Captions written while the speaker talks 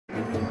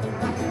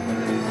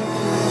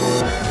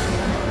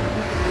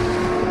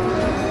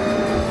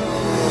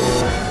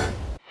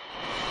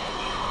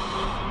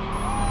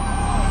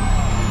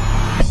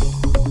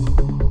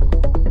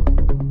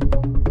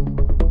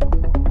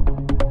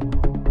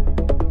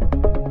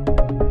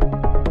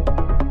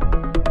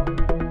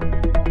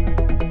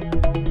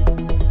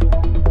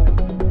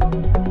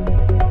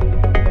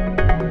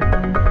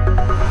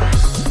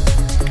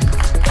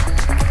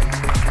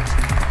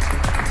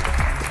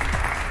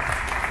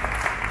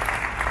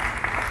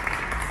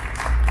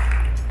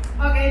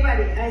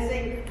everybody, I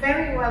think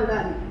very well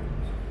done.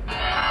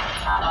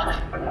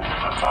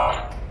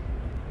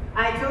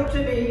 I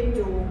totally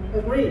do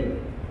agree.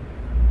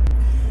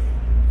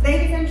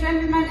 Ladies and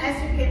gentlemen,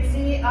 as you can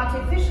see,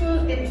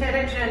 artificial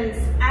intelligence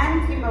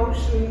and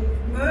emotion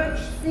merge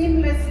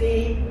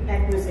seamlessly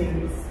at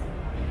Mercedes.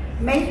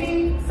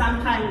 Maybe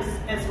sometimes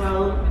as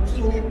well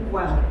too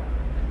well.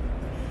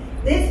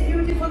 This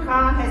beautiful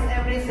car has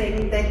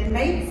everything that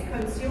makes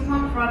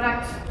consumer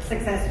product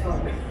successful.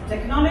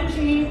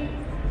 Technology,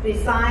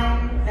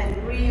 design, and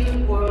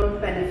real-world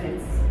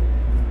benefits.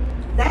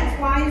 That's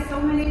why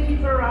so many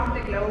people around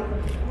the globe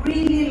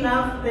really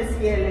love the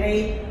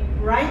CLA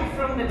right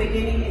from the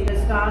beginning in the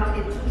start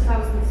in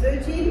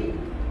 2013,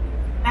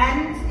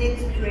 and it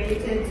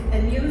created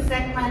a new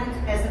segment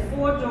as a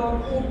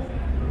four-door coupe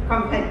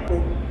compact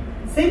coupe.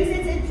 Since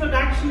its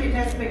introduction, it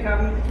has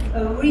become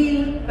a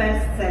real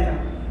bestseller.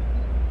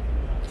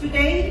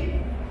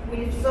 Today,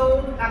 we've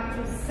sold up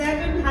to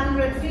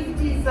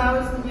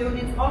 750,000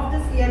 units of the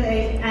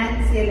CLA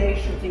and CLA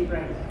shooting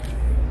brand.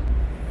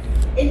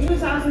 In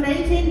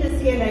 2018, the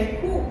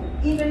CLA Coupe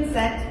even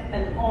set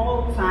an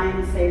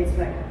all-time sales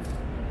record.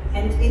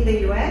 And in the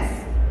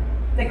US,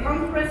 the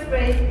conquest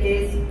rate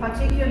is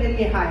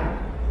particularly high.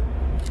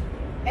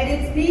 At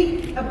its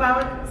peak,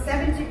 about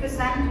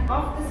 70%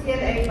 of the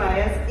CLA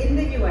buyers in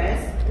the US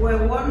were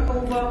won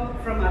over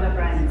from other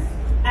brands.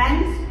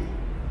 And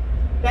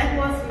that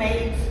was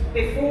made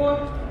before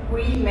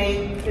we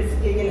made the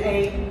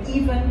CLA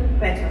even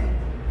better.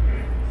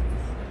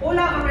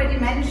 Ola already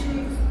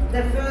mentioned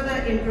the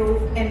further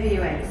improved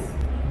MBUX.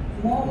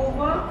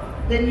 Moreover,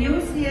 the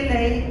new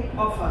CLA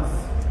offers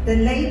the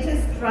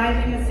latest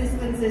driving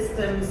assistance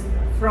systems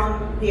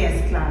from the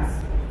S-Class.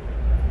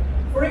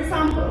 For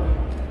example,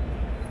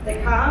 the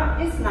car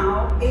is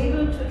now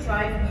able to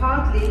drive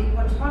partly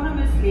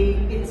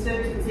autonomously in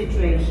certain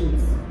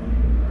situations.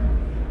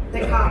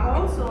 The car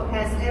also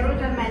has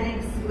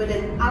aerodynamics with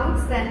an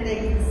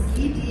outstanding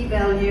CD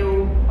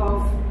value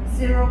of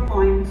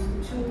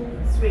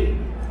 0.23.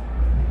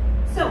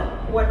 So,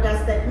 what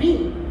does that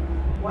mean?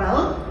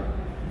 Well,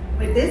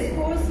 with this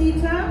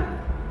four-seater,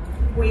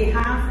 we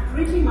have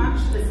pretty much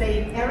the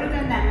same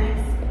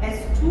aerodynamics as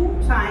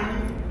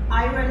two-time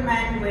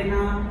Ironman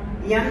winner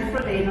Jan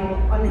Frodeno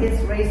on his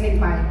racing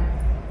bike.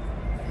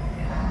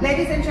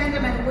 Ladies and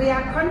gentlemen, we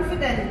are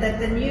confident that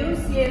the new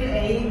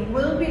CLA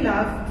will be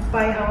loved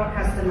by our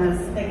customers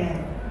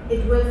again.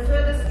 It will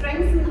further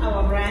strengthen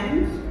our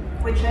brand,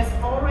 which has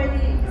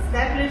already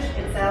established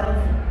itself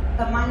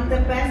among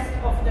the best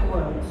of the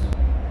world.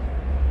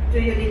 Do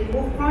you need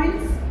proof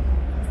points?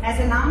 As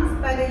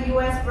announced by the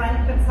US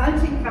brand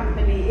consulting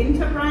company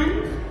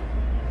Interbrand,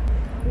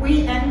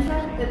 we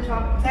entered the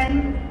top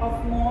 10 of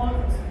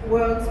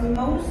world's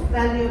most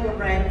valuable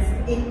brands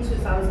in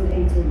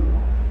 2018.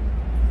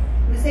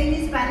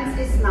 Mercedes-Benz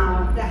is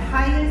now the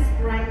highest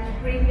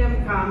ranked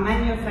premium car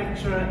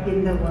manufacturer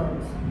in the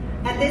world.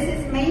 And this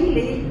is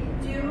mainly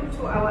due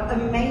to our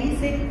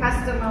amazing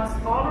customers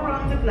all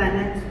around the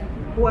planet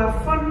who are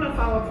fond of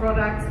our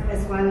products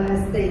as well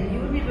as the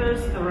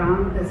universe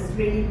around the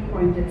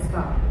three-pointed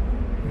star.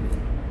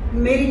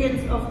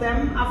 Millions of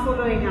them are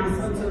following us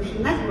on social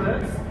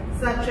networks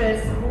such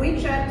as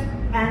WeChat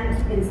and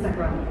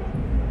Instagram.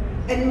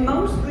 And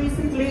most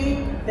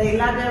recently, they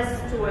led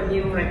us to a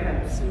new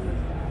record.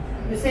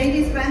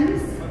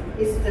 Mercedes-Benz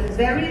is the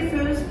very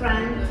first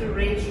brand to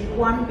reach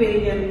 1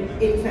 billion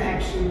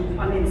interaction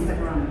on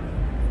Instagram.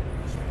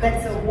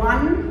 That's a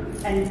 1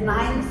 and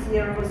 9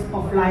 zeros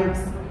of likes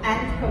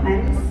and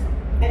comments,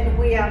 and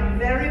we are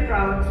very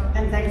proud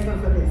and thankful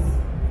for this.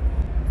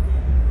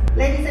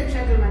 Ladies and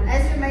gentlemen,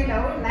 as you may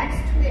know,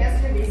 next to the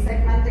SUV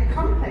segment, the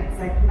compact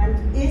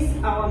segment is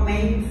our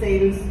main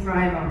sales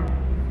driver.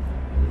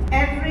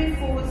 Every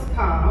fourth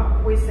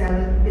car we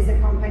sell is a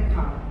compact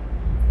car.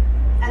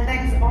 And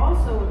thanks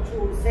also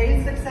to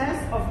sales success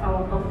of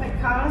our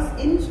compact cars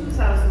in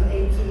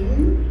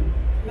 2018,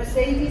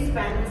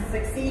 Mercedes-Benz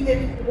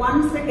succeeded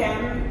once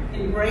again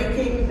in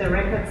breaking the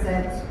record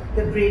set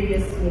the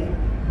previous year.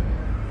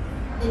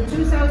 In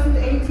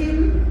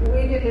 2018,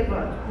 we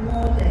delivered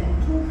more than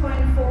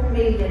 2.4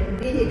 million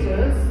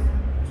vehicles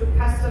to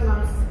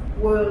customers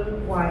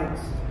worldwide.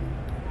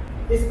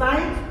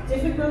 Despite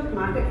difficult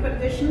market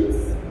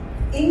conditions,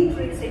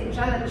 increasing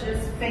challenges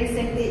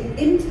facing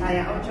the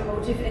entire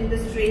automotive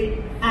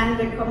industry and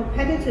the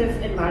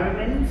competitive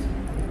environment,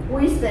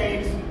 we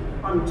stayed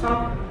on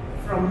top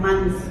from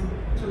month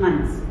to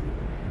month.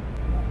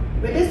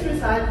 With this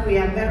result, we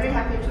are very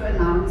happy to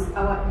announce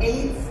our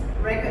 8th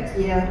record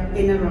year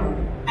in a row.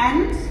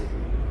 And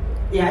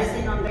the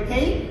icing on the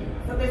cake,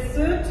 for the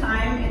 3rd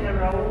time in a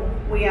row,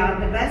 we are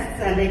the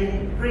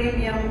best-selling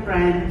premium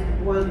brand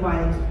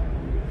worldwide.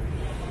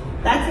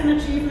 That's an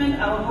achievement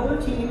our whole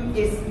team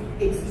is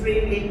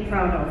extremely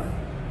proud of.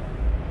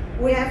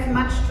 We have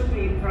much to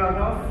be proud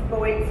of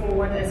going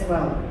forward as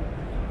well.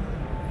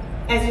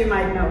 As you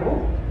might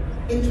know,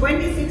 in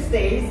 26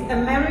 days,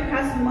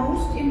 America's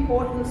most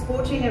important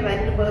sporting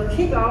event will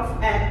kick off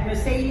at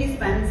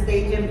Mercedes-Benz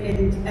Stadium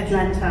in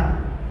Atlanta.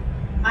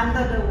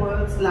 under the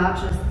world's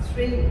largest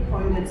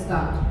three-pointed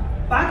start.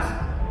 But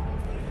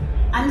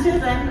until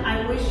then,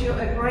 I wish you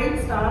a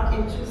great start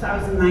in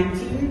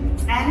 2019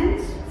 and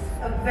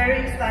a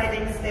very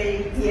exciting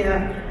stay here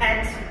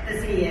at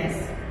the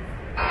CES.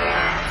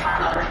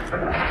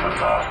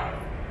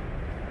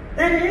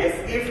 That is,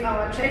 if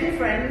our chatty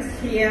friends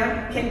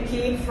here can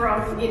keep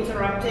from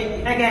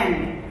interrupting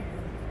again.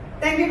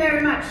 Thank you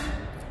very much.